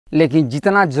लेकिन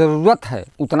जितना ज़रूरत है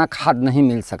उतना खाद नहीं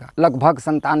मिल सका। लगभग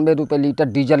 97 रुपये लीटर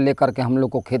डीजल लेकर के हम लोग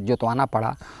को खेत जोतवाना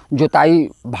पड़ा। जोताई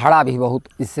भाड़ा भी बहुत,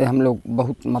 इससे हम लोग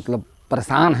बहुत मतलब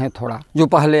परेशान हैं थोड़ा। जो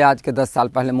पहले आज के 10 साल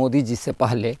पहले मोदी जी से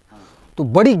पहले तो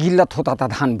बड़ी गिल्लत होता था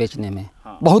धान बेचने में,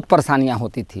 बहुत परेशानियाँ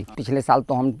होती थी। पिछले साल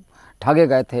तो हम ठगे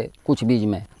गए थे कुछ बीज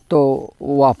में, तो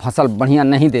वह फसल बढ़िया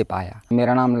नहीं दे पाया।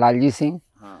 मेरा नाम लालजी सिंह,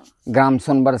 ग्राम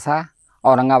सोनबरसा,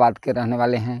 औरंगाबाद के रहने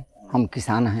वाले हैं। हम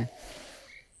किसान हैं।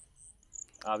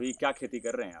 अभी क्या खेती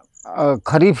कर रहे हैं आप?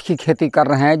 खरीफ की खेती कर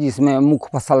रहे हैं, जिसमें मुख्य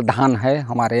फसल धान है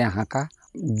हमारे यहाँ का।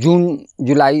 जून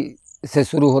जुलाई से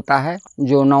शुरू होता है,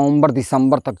 जो नवंबर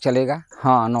दिसंबर तक चलेगा।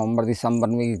 हाँ, नवंबर दिसंबर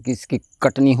में इसकी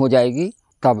कटनी हो जाएगी,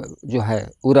 तब जो है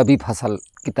वो रबी फसल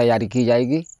की तैयारी की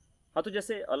जाएगी। हाँ, तो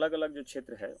जैसे अलग अलग जो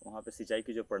क्षेत्र है वहाँ पे सिंचाई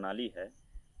की जो प्रणाली है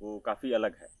वो काफ़ी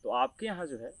अलग है, तो आपके यहाँ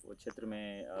जो है वो क्षेत्र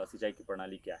में सिंचाई की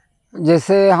प्रणाली क्या है?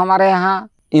 जैसे हमारे यहाँ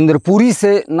इंद्रपुरी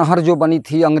से नहर जो बनी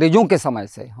थी अंग्रेज़ों के समय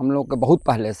से, हम लोग के बहुत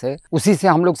पहले से, उसी से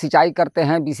हम लोग सिंचाई करते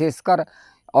हैं। विशेषकर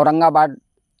औरंगाबाद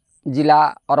ज़िला,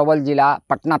 अरवल ज़िला,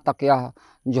 पटना तक यह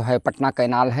जो है पटना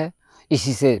कैनाल है।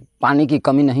 इसी से पानी की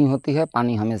कमी नहीं होती है,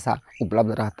 पानी हमेशा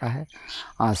उपलब्ध रहता है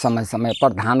समय समय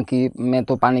पर। धान की में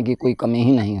तो पानी की कोई कमी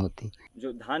ही नहीं होती।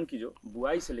 जो धान की जो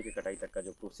बुआई से लेकर कटाई तक का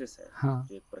जो प्रोसेस है, हाँ,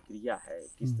 जो एक प्रक्रिया है,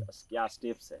 क्या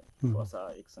स्टेप्स है, थोड़ा सा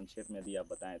एक संक्षेप में यदि आप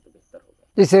बताएं तो बेहतर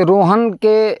होगा। जैसे रोहन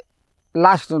के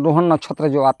लास्ट, रोहन नक्षत्र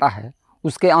जो आता है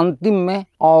उसके अंतिम में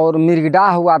और मृगडा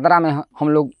हुआ आद्रा में हम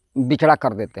लोग बिचड़ा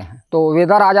कर देते हैं। तो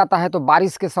वेदर आ जाता है, तो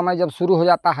बारिश के समय जब शुरू हो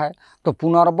जाता है तो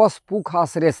पुनर्वस, पुख,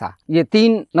 अश्लेषा, ये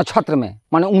 3 नक्षत्र में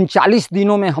माने 39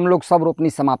 दिनों में हम लोग सब रोपनी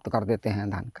समाप्त कर देते हैं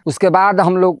धान का। उसके बाद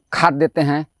हम लोग खाद देते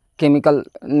हैं, केमिकल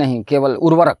नहीं, केवल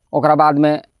उर्वरक। और बाद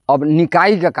में अब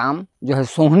निकाई का काम जो है,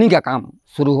 सोहनी का काम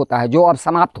शुरू होता है, जो अब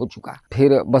समाप्त हो चुका।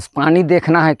 फिर बस पानी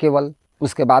देखना है केवल,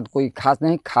 उसके बाद कोई खास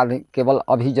नहीं। खाद केवल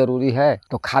अभी ज़रूरी है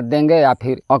तो खाद देंगे, या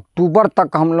फिर अक्टूबर तक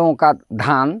हम लोगों का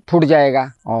धान फूट जाएगा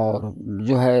और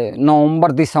जो है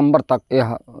नवंबर दिसंबर तक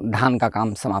यह धान का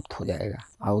काम समाप्त हो जाएगा।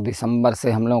 और दिसंबर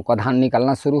से हम लोगों का धान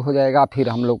निकलना शुरू हो जाएगा। फिर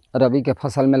हम लोग रबी के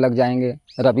फसल में लग जाएंगे,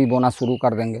 रबी बोना शुरू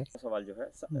कर देंगे। सवाल जो है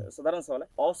साधारण सवाल है,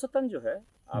 औसतन जो है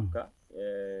आपका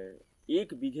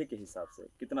 1 बीघे के हिसाब से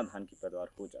कितना धान की पैदावार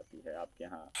हो जाती है आपके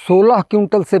यहाँ? 16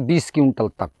 क्विंटल से 20 क्विंटल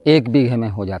तक 1 बीघे में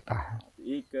हो जाता है।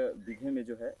 1 बीघे में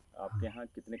जो है आपके यहाँ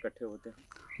कितने कट्ठे होते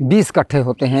हैं? 20 कट्ठे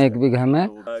होते हैं 1 बीघे में।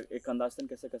 तो एक अंदाजन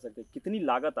कैसे कर सकते हैं कितनी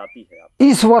लागत आती है आप?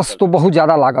 इस वर्ष तो बहुत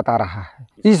ज़्यादा लागत आ रहा है।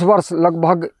 इस वर्ष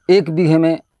लगभग 1 बीघे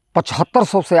में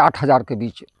 7500 से 8000 के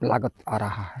बीच लागत आ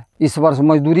रहा है। इस वर्ष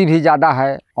मजदूरी भी ज़्यादा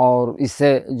है और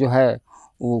इससे जो है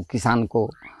वो किसान को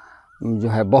जो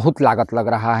है बहुत लागत लग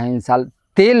रहा है। इन साल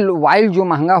तेल ऑयल जो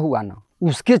महंगा हुआ ना,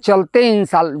 उसके चलते इन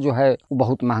साल जो है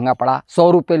बहुत महंगा पड़ा। 100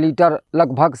 रुपये लीटर,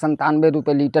 लगभग 97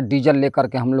 रुपये लीटर डीजल लेकर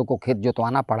के हम लोग को खेत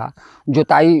जोतवाना पड़ा।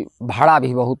 जोताई भाड़ा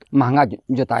भी बहुत महंगा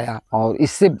जोताया और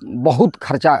इससे बहुत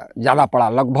खर्चा ज़्यादा पड़ा।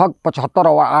 लगभग 75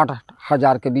 और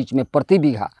 8000 के बीच में प्रति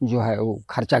बीघा जो है वो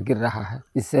खर्चा गिर रहा है।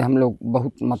 इससे हम लोग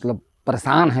बहुत मतलब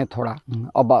परेशान हैं थोड़ा।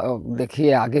 अब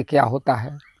देखिए आगे क्या होता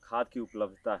है। खाद की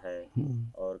उपलब्धता है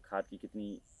और खाद की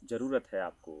कितनी ज़रूरत है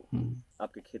आपको,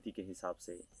 आपके खेती के हिसाब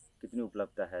से कितनी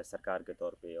उपलब्धता है सरकार के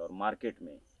तौर पे और मार्केट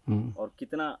में, और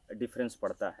कितना डिफरेंस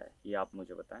पड़ता है, ये आप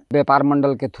मुझे बताएं। व्यापार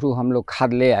मंडल के थ्रू हम लोग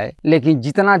खाद ले आए, लेकिन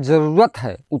जितना ज़रूरत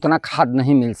है उतना खाद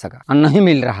नहीं मिल सका और नहीं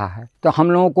मिल रहा है। तो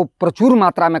हम लोगों को प्रचुर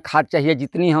मात्रा में खाद चाहिए,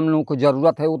 जितनी हम लोगों को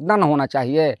ज़रूरत है उतना न होना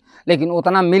चाहिए, लेकिन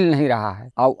उतना मिल नहीं रहा है।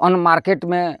 और अन मार्केट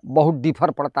में बहुत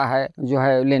डिफर पड़ता है, जो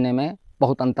है लेने में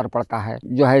बहुत अंतर पड़ता है।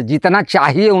 जो है जितना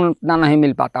चाहिए उतना नहीं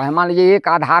मिल पाता है। मान लीजिए एक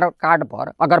आधार कार्ड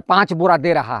पर अगर 5 बोरा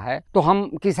दे रहा है, तो हम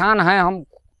किसान हैं, हम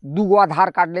 2 आधार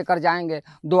कार्ड लेकर जाएंगे,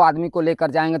 2 आदमी को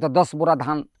लेकर जाएंगे तो 10 बोरा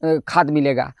धान खाद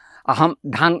मिलेगा। हम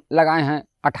धान लगाए हैं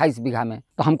 28 बीघा में,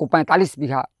 तो हमको 45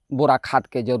 बीघा बोरा खाद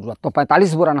के ज़रूरत, तो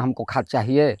 45 बोरा ना हमको खाद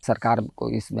चाहिए। सरकार को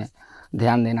इसमें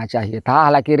ध्यान देना चाहिए था।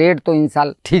 हालांकि रेट तो इन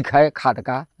साल ठीक है, खाद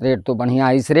का रेट तो बढ़िया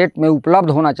है, इस रेट में उपलब्ध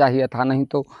होना चाहिए था। नहीं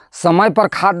तो समय पर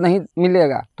खाद नहीं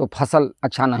मिलेगा तो फसल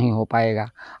अच्छा नहीं हो पाएगा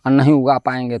और नहीं उगा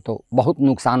पाएंगे तो बहुत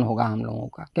नुकसान होगा हम लोगों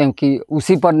का, क्योंकि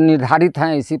उसी पर निर्धारित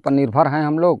हैं, इसी पर निर्भर हैं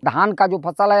हम लोग। धान का जो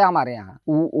फसल है हमारे यहाँ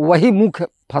वही मुख्य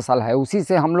फसल है, उसी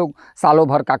से हम लोग सालों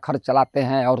भर का खर्च चलाते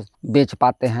हैं और बेच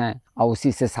पाते हैं और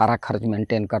उसी से सारा खर्च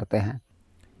मेंटेन करते हैं।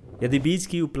 यदि बीज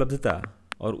की उपलब्धता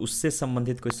और उससे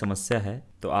संबंधित कोई समस्या है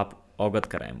तो आप अवगत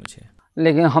कराएं मुझे।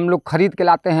 लेकिन हम लोग खरीद के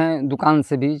लाते हैं दुकान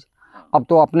से बीज, अब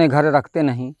तो अपने घर रखते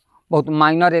नहीं। बहुत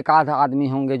माइनर एक आध आदमी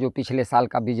होंगे जो पिछले साल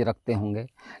का बीज रखते होंगे,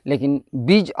 लेकिन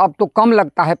बीज अब तो कम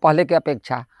लगता है पहले के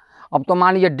अपेक्षा। अब तो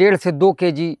मान लीजिए 1.5 से 2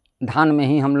 केजी धान में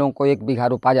ही हम लोगों को 1 बीघा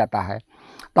रोपा जाता है।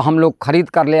 तो हम लोग खरीद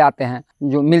कर ले आते हैं।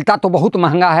 जो मिलता तो बहुत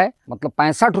महंगा है, मतलब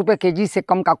 65 रुपये केजी से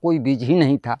कम का कोई बीज ही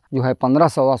नहीं था। जो है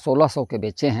 1500 और 1600 के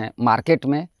बेचे हैं मार्केट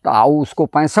में, तो आओ उसको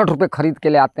 65 रुपये खरीद के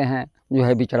ले आते हैं। जो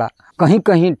है बिचड़ा कहीं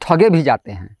कहीं ठगे भी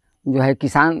जाते हैं। जो है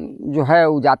किसान जो है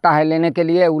वो जाता है लेने के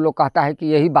लिए, वो लोग कहता है कि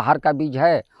यही बाहर का बीज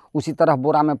है, उसी तरह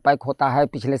बोरा में पैक होता है।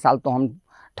 पिछले साल तो हम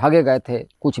ठगे गए थे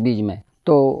कुछ बीज में,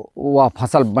 तो वह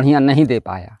फसल बढ़िया नहीं दे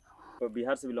पाया। तो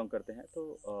बिहार से बिलोंग करते हैं,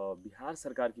 तो बिहार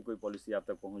सरकार की कोई पॉलिसी आप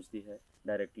तक पहुंचती है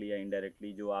डायरेक्टली या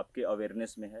इनडायरेक्टली, जो आपके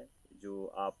अवेयरनेस में है,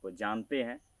 जो आप जानते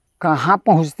हैं? कहाँ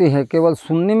पहुँचती है, केवल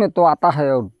सुनने में तो आता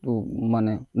है, और तो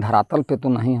माने धरातल पे तो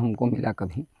नहीं हमको मिला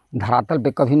कभी। धरातल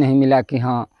पे कभी नहीं मिला कि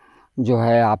हाँ जो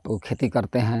है आप खेती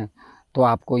करते हैं तो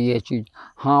आपको ये चीज़,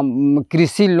 हाँ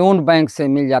कृषि लोन बैंक से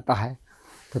मिल जाता है,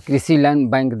 तो कृषि लोन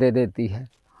बैंक दे देती है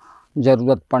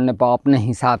ज़रूरत पड़ने पर अपने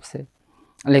हिसाब से।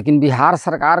 लेकिन बिहार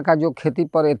सरकार का जो खेती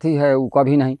पर एथी है वो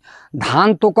कभी नहीं।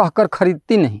 धान तो कहकर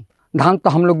खरीदती नहीं, धान तो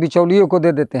हम लोग बिचौलियों को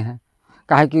दे देते हैं,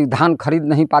 काहे कि धान खरीद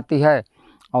नहीं पाती है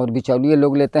और बिचौलिए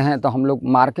लोग लेते हैं। तो हम लोग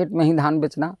मार्केट में ही धान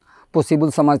बेचना पॉसिबल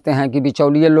समझते हैं कि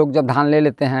बिचौलिए लोग जब धान ले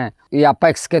लेते हैं या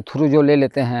पैक्स के थ्रू जो ले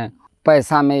लेते हैं,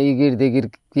 पैसा में इगिर दिगिर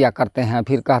किया करते हैं,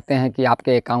 फिर कहते हैं कि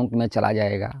आपके अकाउंट में चला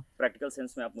जाएगा। प्रैक्टिकल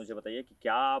सेंस में आप मुझे बताइए कि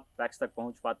क्या आप पैक्स तक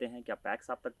पहुंच पाते हैं, क्या पैक्स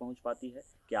आप तक पहुंच पाती है,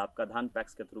 क्या आपका धान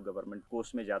पैक्स के थ्रू गवर्नमेंट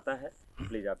कोष में जाता है?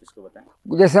 प्लीज़ आप इसको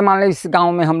बताएं। जैसे मान लो इस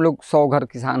गांव में हम लोग 100 घर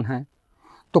किसान हैं,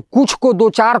 तो कुछ को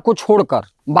 2-4 को छोड़कर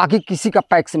बाकी किसी का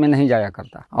पैक्स में नहीं जाया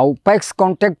करता। और पैक्स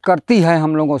कांटेक्ट करती है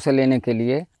हम लोगों से लेने के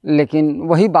लिए, लेकिन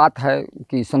वही बात है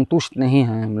कि संतुष्ट नहीं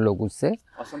हैं हम लोग उससे।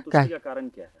 असंतुष्टि का कारण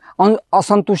क्या है?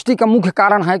 असंतुष्टि का मुख्य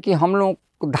कारण है कि हम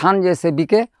लोग धान जैसे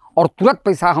बिके और तुरंत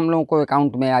पैसा हम लोगों को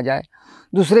अकाउंट में आ जाए।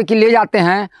 दूसरे की ले जाते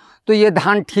हैं तो ये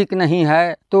धान ठीक नहीं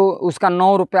है, तो उसका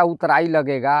 9 रुपया उतराई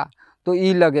लगेगा, तो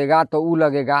ई लगेगा, तो वो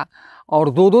लगेगा, और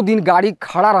 2-2 दिन गाड़ी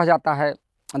खड़ा रह जाता है।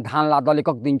 धान लादल एक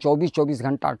दिन 24-24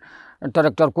 घंटा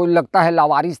ट्रैक्टर, कोई लगता है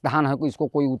लावारिस धान है, कोई इसको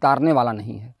कोई उतारने वाला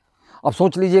नहीं है। अब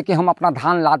सोच लीजिए कि हम अपना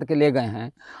धान लाद के ले गए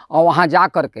हैं और वहाँ जा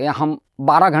कर के हम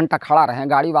 12 घंटा खड़ा रहें,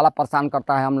 गाड़ी वाला परेशान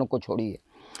करता है हम लोग को, छोड़िए।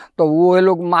 तो वो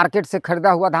लोग मार्केट से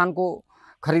खरीदा हुआ धान को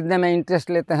खरीदने में इंटरेस्ट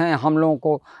लेते हैं, हम लोगों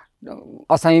को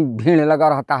असही भीड़ लगा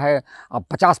रहता है। अब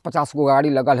 50-50 को गाड़ी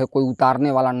लगल है, कोई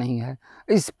उतारने वाला नहीं है।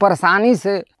 इस परेशानी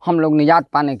से हम लोग निजात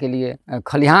पाने के लिए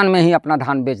खलिहान में ही अपना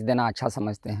धान बेच देना अच्छा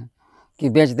समझते हैं कि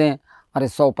बेच दें, अरे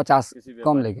 100-50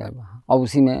 कम ले गया और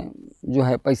उसी में जो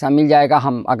है पैसा मिल जाएगा,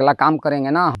 हम अगला काम करेंगे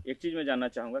ना। एक चीज़ मैं जानना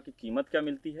चाहूँगा कि कीमत क्या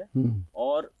मिलती है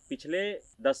और पिछले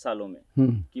 10 सालों में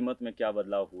कीमत में क्या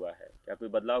बदलाव हुआ है? क्या कोई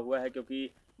बदलाव हुआ है? क्योंकि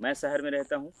मैं शहर में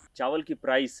रहता हूँ, चावल की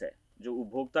प्राइस है जो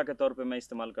उपभोक्ता के तौर पे मैं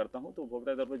इस्तेमाल करता हूँ, तो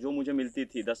उपभोक्ता के तौर पे जो मुझे मिलती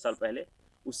थी 10 साल पहले,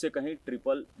 उससे कहीं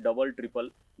डबल ट्रिपल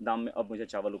दाम में अब मुझे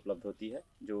चावल उपलब्ध होती है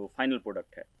जो फाइनल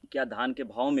प्रोडक्ट है। क्या धान के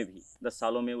भाव में भी 10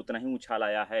 सालों में उतना ही उछाल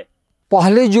आया है?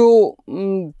 पहले जो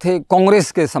थे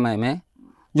कांग्रेस के समय में,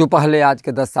 जो पहले आज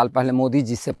के 10 साल पहले मोदी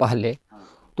जी से पहले,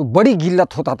 तो बड़ी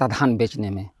गिल्लत होता था धान बेचने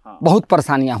में, बहुत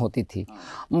परेशानियां होती थी।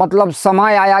 मतलब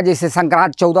समय आया जैसे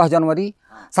संक्रांत 14 जनवरी,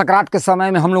 संक्रांत के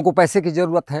समय में हम लोग को पैसे की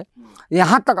ज़रूरत है।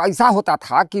 यहाँ तक ऐसा होता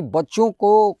था कि बच्चों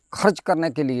को खर्च करने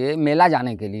के लिए, मेला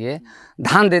जाने के लिए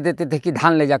धान दे देते थे कि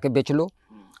धान ले जाके बेच लो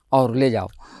और ले जाओ।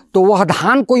 तो वह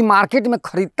धान कोई मार्केट में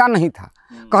खरीदता नहीं था,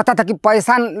 कहता था कि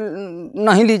पैसा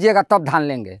नहीं लीजिएगा तब धान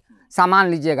लेंगे, सामान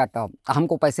लीजिएगा तब,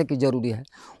 हमको पैसे की ज़रूरी है।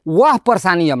 वह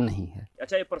परेशानी अब नहीं है।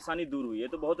 अच्छा, ये परेशानी दूर हुई है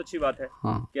तो बहुत अच्छी बात है।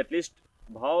 हाँ, कि एटलीस्ट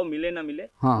भाव मिले ना मिले,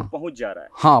 हाँ, तो पहुंच जा रहा है।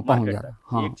 हाँ, पहुंच जा रहा है।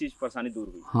 हाँ, एक चीज परेशानी दूर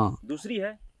हुई। हाँ। दूसरी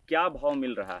है, क्या भाव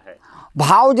मिल रहा है?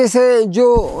 भाव जैसे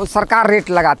जो सरकार रेट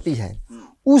लगाती है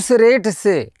उस रेट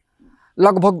से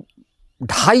लगभग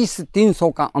 250 से 300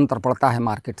 का अंतर पड़ता है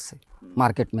मार्केट से।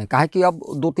 मार्केट में काहे कि अब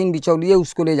 2-3 बिचौलिए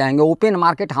उसको ले जाएंगे। ओपन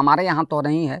मार्केट हमारे यहाँ तो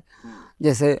नहीं है,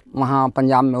 जैसे वहाँ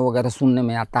पंजाब में वगैरह सुनने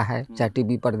में आता है, चाहे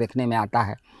टीवी पर देखने में आता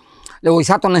है, लेकिन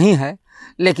वैसा तो नहीं है।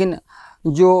 लेकिन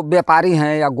जो व्यापारी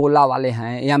हैं या गोला वाले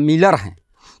हैं या मिलर हैं,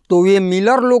 तो ये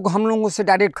मिलर लोग हम लोगों से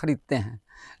डायरेक्ट खरीदते हैं,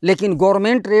 लेकिन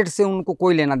गवर्नमेंट रेट से उनको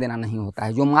कोई लेना देना नहीं होता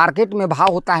है। जो मार्केट में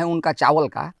भाव होता है उनका चावल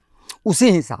का, उसी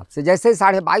हिसाब से जैसे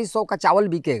 2250 का चावल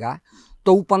बिकेगा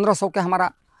तो वो 1500 के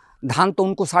हमारा धान तो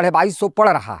उनको 2250 पड़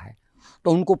रहा है,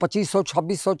 तो उनको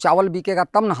 2500-2600 चावल बिकेगा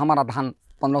तब ना हमारा धान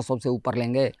 1500 से ऊपर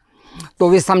लेंगे। तो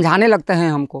वे समझाने लगते हैं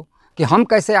हमको कि हम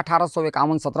कैसे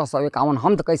 1851, 1751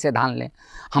 हम तो कैसे धान लें,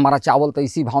 हमारा चावल तो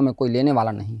इसी भाव में कोई लेने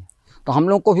वाला नहीं है। तो हम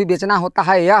लोग को भी बेचना होता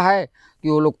है। यह है कि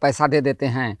वो लोग पैसा दे देते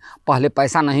हैं, पहले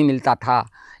पैसा नहीं मिलता था,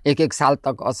 1-1 साल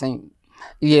तक ऐसे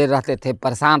ये रहते थे,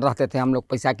 परेशान रहते थे हम लोग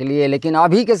पैसा के लिए। लेकिन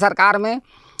अभी के सरकार में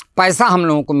पैसा हम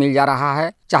लोगों को मिल जा रहा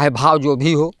है, चाहे भाव जो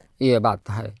भी हो, ये बात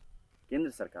है। केंद्र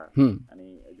सरकार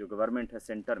यानी जो गवर्नमेंट है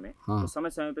सेंटर में, हाँ। तो समय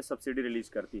समय पे सब्सिडी रिलीज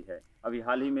करती है। अभी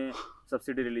हाल ही में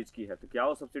सब्सिडी रिलीज की है, तो क्या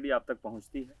वो सब्सिडी आप तक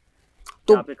पहुंचती है? तो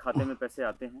क्या आपके खाते में पैसे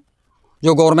आते हैं?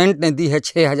 जो गवर्नमेंट ने दी है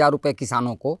 6,000 रुपये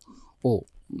किसानों को, वो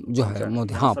जो है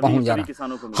मोदी, हाँ, पहुंच जा रहा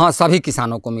है। हाँ, सभी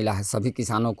किसानों को मिला है, सभी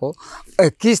किसानों को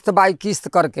किस्त बाई किस्त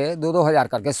करके 2-2 हज़ार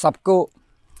करके सबको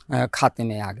खाते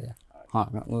में आ गया।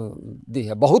 हाँ, वो दी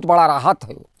है, बहुत बड़ा राहत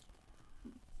है वो।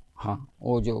 हाँ,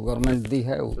 वो जो गवर्नमेंट दी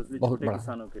है वो बहुत बड़ा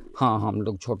किसानों के लिए। हाँ, हम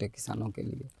लोग छोटे किसानों के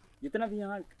लिए। जितना भी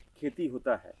यहाँ खेती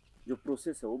होता है, जो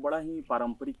प्रोसेस है वो बड़ा ही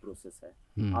पारंपरिक प्रोसेस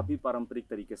है। आप भी पारंपरिक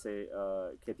तरीके से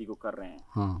खेती को कर रहे हैं।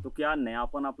 हाँ। तो क्या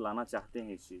नयापन आप लाना चाहते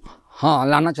हैं इस चीज़ में? हाँ,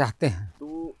 लाना चाहते हैं।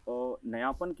 तो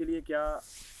नयापन के लिए क्या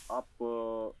आप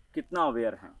कितना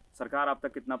अवेयर हैं? सरकार आप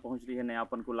तक कितना पहुंच रही है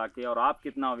नयापन को लाके, और आप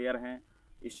कितना अवेयर हैं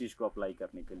इस चीज़ को अप्लाई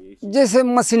करने के लिए? जैसे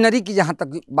मशीनरी की जहाँ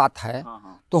तक बात है, हाँ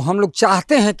हाँ, तो हम लोग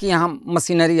चाहते हैं कि यहाँ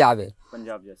मशीनरी आवे।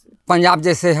 पंजाब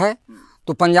जैसे है,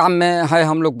 तो पंजाब में है,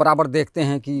 हम लोग बराबर देखते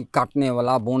हैं कि काटने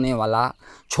वाला, बोने वाला,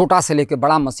 छोटा से लेके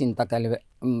बड़ा मशीन तक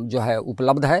जो है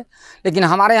उपलब्ध है। लेकिन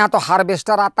हमारे यहाँ तो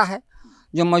हार्वेस्टर आता है,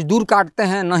 जो मजदूर काटते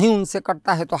हैं नहीं उनसे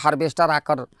कटता है, तो हार्वेस्टर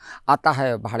आकर आता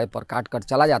है, भाड़े पर काट कर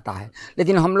चला जाता है।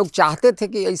 लेकिन हम लोग चाहते थे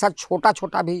कि ऐसा छोटा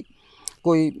छोटा भी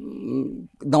कोई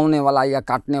दौने वाला या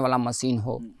काटने वाला मशीन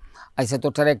हो। ऐसे तो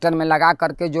ट्रैक्टर में लगा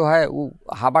करके जो है वो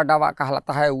हवा डावा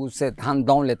कहलाता है, उससे धान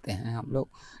दौन लेते हैं हम लोग,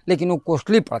 लेकिन वो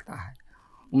कॉस्टली पड़ता है,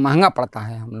 महंगा पड़ता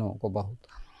है हम लोगों को बहुत।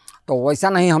 तो वैसा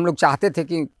नहीं, हम लोग चाहते थे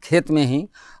कि खेत में ही,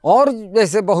 और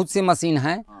जैसे बहुत सी मशीन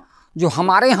हैं जो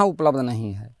हमारे यहाँ उपलब्ध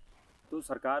नहीं है। तो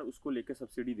सरकार उसको लेकर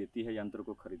सब्सिडी देती है यंत्र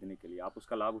को खरीदने के लिए, आप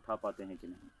उसका लाभ उठा पाते हैं कि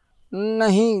नहीं?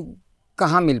 नहीं,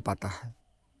 कहाँ मिल पाता है,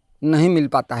 नहीं मिल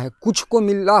पाता है। कुछ को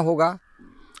मिल रहा होगा,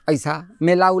 ऐसा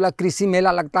मेला उला, कृषि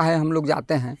मेला लगता है, हम लोग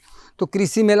जाते हैं तो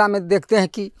कृषि मेला में देखते हैं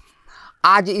कि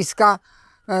आज इसका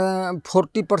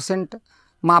 40%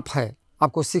 माफ़ है,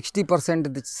 आपको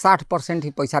 60% 60%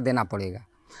 ही पैसा देना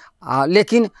पड़ेगा।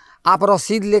 लेकिन आप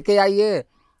रसीद लेके आइए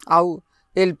और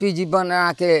LPG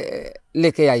बना के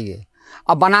लेके आइए।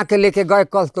 अब बना के लेके गए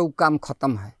कल, तो काम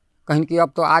ख़त्म है। कहीं कि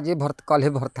अब तो आज ये भर, कल ही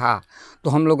भर था, तो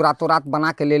हम लोग रातों रात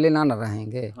बना के ले लेना न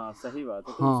रहेंगे। हाँ, सही बात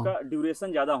है। तो हाँ, उसका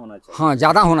ड्यूरेशन ज़्यादा होना चाहिए। हाँ,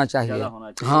 ज़्यादा होना चाहिए।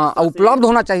 हाँ, उपलब्ध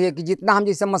होना चाहिए कि जितना हम,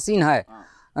 जैसे मशीन है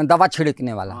दवा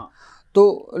छिड़कने वाला,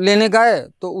 तो लेने गए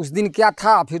तो उस दिन क्या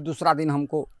था, फिर दूसरा दिन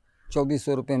हमको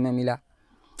 2400 रुपये में मिला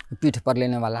पीठ पर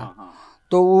लेने वाला।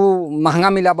 तो वो महंगा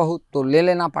मिला बहुत, तो ले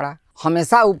लेना पड़ा।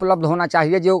 हमेशा उपलब्ध होना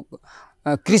चाहिए जो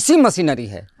कृषि मशीनरी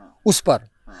है उस पर।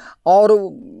 और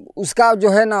उसका जो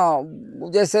है ना,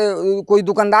 जैसे कोई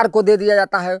दुकानदार को दे दिया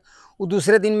जाता है, वो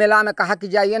दूसरे दिन मेला में कहा कि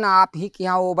जाइए ना आप ही के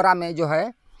यहाँ ओबरा में जो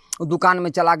है दुकान में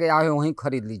चला गया है, वहीं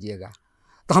खरीद लीजिएगा।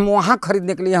 तो हम वहाँ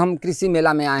खरीदने के लिए हम कृषि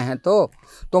मेला में आए हैं, तो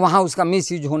वहाँ उसका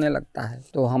मिस यूज होने लगता है,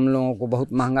 तो हम लोगों को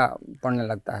बहुत महंगा पड़ने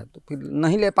लगता है, तो फिर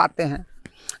नहीं ले पाते हैं।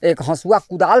 एक हंसुआ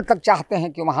कुदाल तक चाहते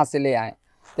हैं कि वहाँ से ले आएँ।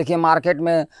 देखिए मार्केट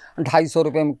में 250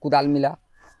 रुपये में कुदाल मिला,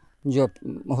 जो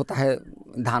होता है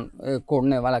धान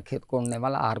कोड़ने वाला, खेत कोड़ने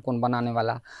वाला, आहार कोन बनाने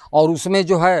वाला, और उसमें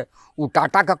जो है वो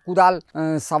टाटा का कुदाल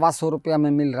 125 रुपया में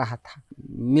मिल रहा था।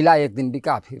 मिला, एक दिन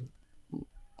बिका, फिर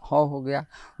हो गया।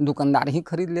 दुकानदार ही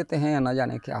खरीद लेते हैं, या न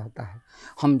जाने क्या होता है।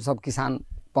 हम सब किसान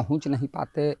पहुंच नहीं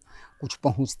पाते, कुछ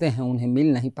पहुंचते हैं उन्हें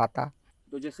मिल नहीं पाता।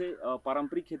 तो जैसे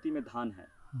पारंपरिक खेती में धान है,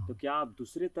 तो क्या आप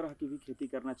दूसरे तरह की भी खेती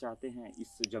करना चाहते हैं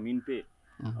इस ज़मीन पे,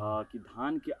 कि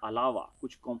धान के अलावा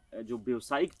कुछ जो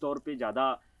व्यावसायिक तौर पे ज़्यादा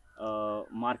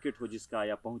मार्केट हो जिसका,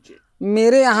 या पहुँचे?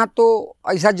 मेरे यहाँ तो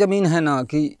ऐसा ज़मीन है ना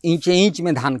कि इंच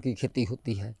में धान की खेती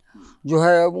होती है, जो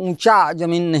है ऊंचा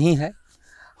ज़मीन नहीं है।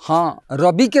 हाँ,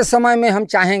 रबी के समय में हम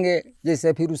चाहेंगे,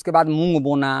 जैसे फिर उसके बाद मूंग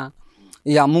बोना,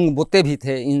 या मूंग बोते भी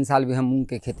थे, इन साल भी हम मूंग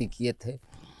की खेती किए थे।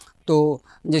 तो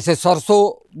जैसे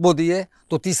सरसों बो दिए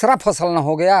तो तीसरा फसल न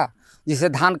हो गया, जिसे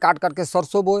धान काट करके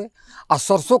सरसों बोए, और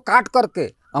सरसों काट करके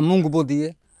मूंग बो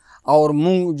दिए, और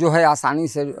मूंग जो है आसानी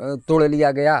से तोड़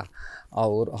लिया गया,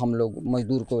 और हम लोग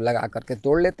मजदूर को लगा करके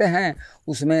तोड़ लेते हैं।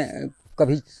 उसमें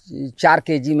कभी 4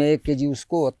 केजी में 1 केजी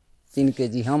उसको, 3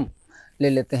 केजी हम ले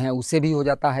लेते हैं, उससे भी हो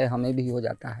जाता है, हमें भी हो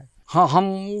जाता है। हाँ,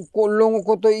 हमको लोगों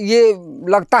को तो ये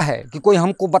लगता है कि कोई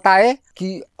हमको बताए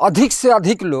कि अधिक से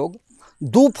अधिक लोग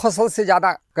 2 फसल से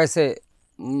ज़्यादा कैसे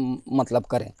मतलब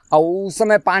करें। और उस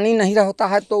समय पानी नहीं रहता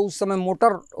है, तो उस समय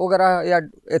मोटर वगैरह या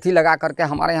एथी लगा करके,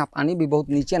 हमारे यहाँ पानी भी बहुत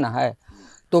नीचे ना है,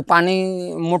 तो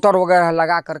पानी मोटर वगैरह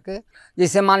लगा करके,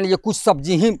 जैसे मान लीजिए कुछ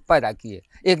सब्जी ही पैदा किए,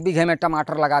 1 बीघे में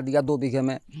टमाटर लगा दिया, 2 बीघे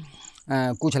में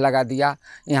कुछ लगा दिया,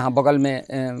 यहाँ बगल में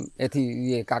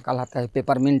एथी ये क्या कहलाता है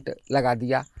पेपरमिंट लगा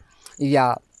दिया,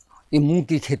 या ये मूंग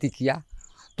की खेती किया,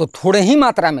 तो थोड़े ही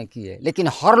मात्रा में किए। लेकिन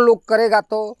हर लोग करेगा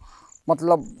तो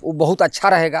मतलब वो बहुत अच्छा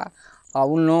रहेगा, और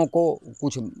उन लोगों को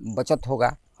कुछ बचत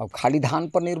होगा और खाली धान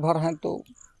पर निर्भर हैं तो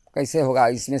कैसे होगा।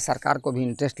 इसमें सरकार को भी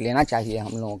इंटरेस्ट लेना चाहिए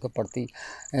हम लोगों के प्रति,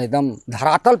 एकदम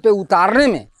धरातल पे उतारने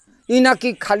में। ये ना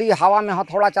कि खाली हवा में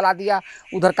हथौड़ा चला दिया,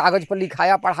 उधर कागज़ पर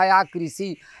लिखाया पढ़ाया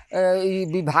कृषि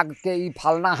विभाग के ये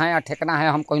फालना है या ठेकना है,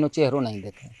 हम कहीं चेहरों नहीं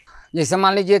देखे। जैसे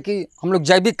मान लीजिए कि हम लोग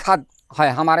जैविक खाद है,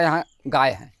 हमारे यहाँ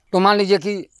गाय हैं, तो मान लीजिए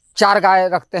कि 4 गाय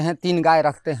रखते हैं, 3 गाय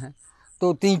रखते हैं,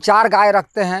 तो 3-4 गाय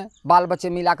रखते हैं, बाल बच्चे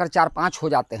मिलाकर 4-5 हो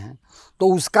जाते हैं।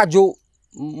 तो उसका जो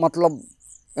मतलब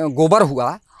गोबर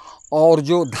हुआ और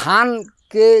जो धान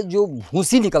के जो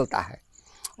भूसी निकलता है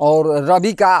और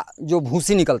रबी का जो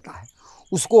भूसी निकलता है,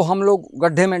 उसको हम लोग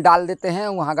गड्ढे में डाल देते हैं।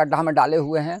 वहाँ गड्ढा में डाले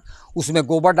हुए हैं, उसमें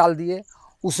गोबर डाल दिए,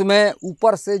 उसमें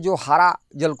ऊपर से जो हरा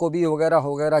जलकोबी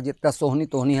वगैरह जितना सोहनी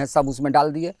तोहनी है सब उसमें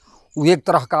डाल दिए। वो एक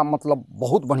तरह का मतलब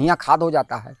बहुत बढ़िया खाद हो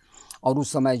जाता है। और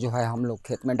उस समय जो है हम लोग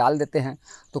खेत में डाल देते हैं,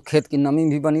 तो खेत की नमी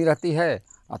भी बनी रहती है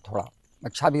और थोड़ा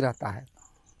अच्छा भी रहता है।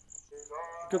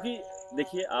 क्योंकि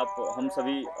देखिए, आप हम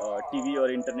सभी टीवी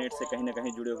और इंटरनेट से कहीं ना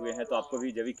कहीं जुड़े हुए हैं, तो आपको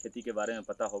भी जैविक खेती के बारे में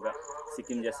पता होगा।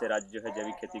 सिक्किम जैसे राज्य जो है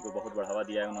जैविक खेती को बहुत बढ़ावा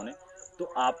दिया है उन्होंने। तो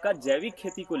आपका जैविक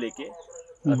खेती को लेके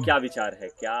क्या विचार है?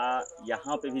 क्या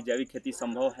यहाँ पे भी जैविक खेती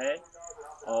संभव है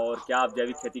और क्या आप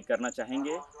जैविक खेती करना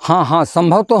चाहेंगे? हाँ,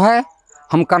 संभव तो है,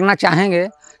 हम करना चाहेंगे,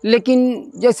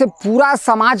 लेकिन जैसे पूरा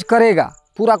समाज करेगा,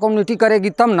 पूरा कम्युनिटी करेगी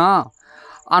तब ना।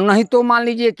 और नहीं तो मान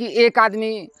लीजिए कि एक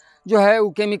आदमी जो है वो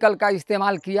केमिकल का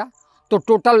इस्तेमाल किया तो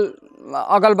टोटल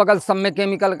अगल बगल सब में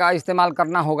केमिकल का इस्तेमाल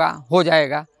करना होगा, हो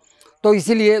जाएगा। तो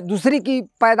इसीलिए दूसरी की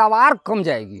पैदावार कम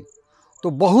जाएगी, तो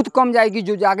बहुत कम जाएगी,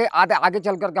 जो आगे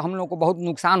चल कर के हम लोग को बहुत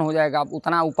नुकसान हो जाएगा,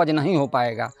 उतना उपज नहीं हो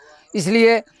पाएगा।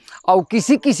 इसलिए और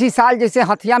किसी साल जैसे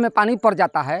हथिया में पानी पड़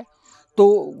जाता है तो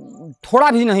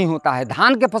थोड़ा भी नहीं होता है,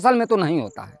 धान के फसल में तो नहीं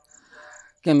होता है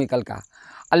केमिकल का।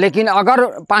 लेकिन अगर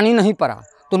पानी नहीं पड़ा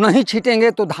तो नहीं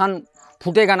छीटेंगे तो धान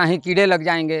फूटेगा नहीं, कीड़े लग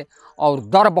जाएंगे और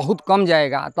दर बहुत कम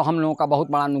जाएगा, तो हम लोगों का बहुत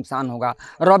बड़ा नुकसान होगा।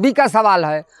 रबी का सवाल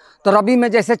है, तो रबी में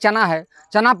जैसे चना है,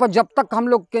 चना पर जब तक हम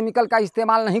लोग केमिकल का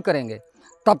इस्तेमाल नहीं करेंगे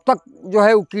तब तक जो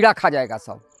है वो कीड़ा खा जाएगा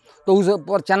सब, तो उस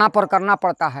पर चना पर करना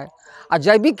पड़ता है। और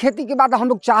जैविक खेती के बाद हम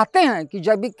लोग चाहते हैं कि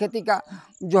जैविक खेती का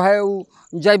जो है वो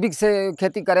जैविक से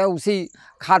खेती करें, उसी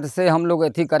खाद से हम लोग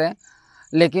एथी करें,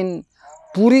 लेकिन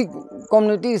पूरी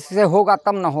कम्युनिटी से होगा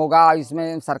तब ना होगा।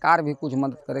 इसमें सरकार भी कुछ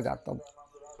मदद करेगा तब।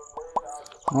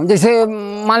 जैसे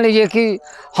मान लीजिए कि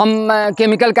हम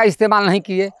केमिकल का इस्तेमाल नहीं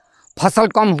किए, फसल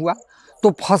कम हुआ,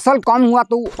 तो फसल कम हुआ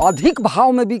तो अधिक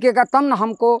भाव में बिकेगा तब ना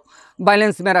हमको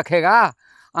बैलेंस में रखेगा,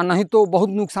 और नहीं तो बहुत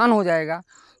नुकसान हो जाएगा।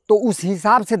 तो उस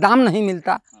हिसाब से दाम नहीं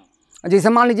मिलता। जैसे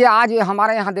मान लीजिए आज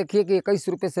हमारे यहाँ देखिए कि 21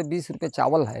 रुपये से 20 रुपये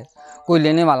चावल है, कोई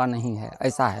लेने वाला नहीं है,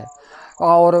 ऐसा है।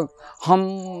 और हम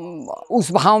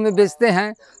उस भाव में बेचते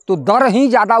हैं तो दर ही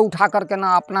ज़्यादा उठा करके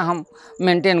ना अपना हम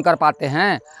मेंटेन कर पाते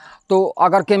हैं। तो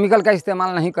अगर केमिकल का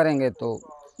इस्तेमाल नहीं करेंगे तो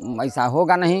ऐसा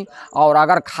होगा नहीं। और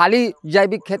अगर खाली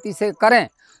जैविक खेती से करें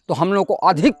तो हम लोग को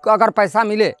अधिक अगर पैसा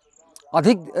मिले,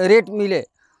 अधिक रेट मिले,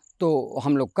 तो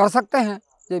हम लोग कर सकते हैं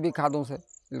जैविक खादों से।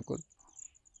 बिल्कुल।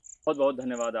 बहुत बहुत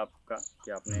धन्यवाद आपका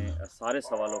कि आपने सारे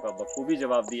सवालों का बखूबी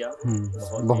जवाब दिया,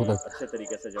 बहुत ही अच्छे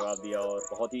तरीके से जवाब दिया और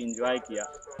बहुत ही एंजॉय किया।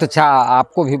 तो अच्छा,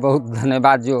 आपको भी बहुत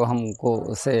धन्यवाद जो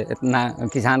हमको से इतना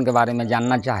किसान के बारे में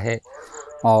जानना चाहे,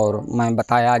 और मैं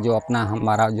बताया जो अपना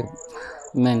हमारा जो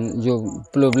मेन जो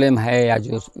प्रॉब्लम है या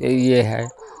जो ये है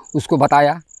उसको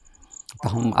बताया। तो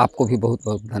हम आपको भी बहुत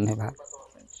बहुत धन्यवाद।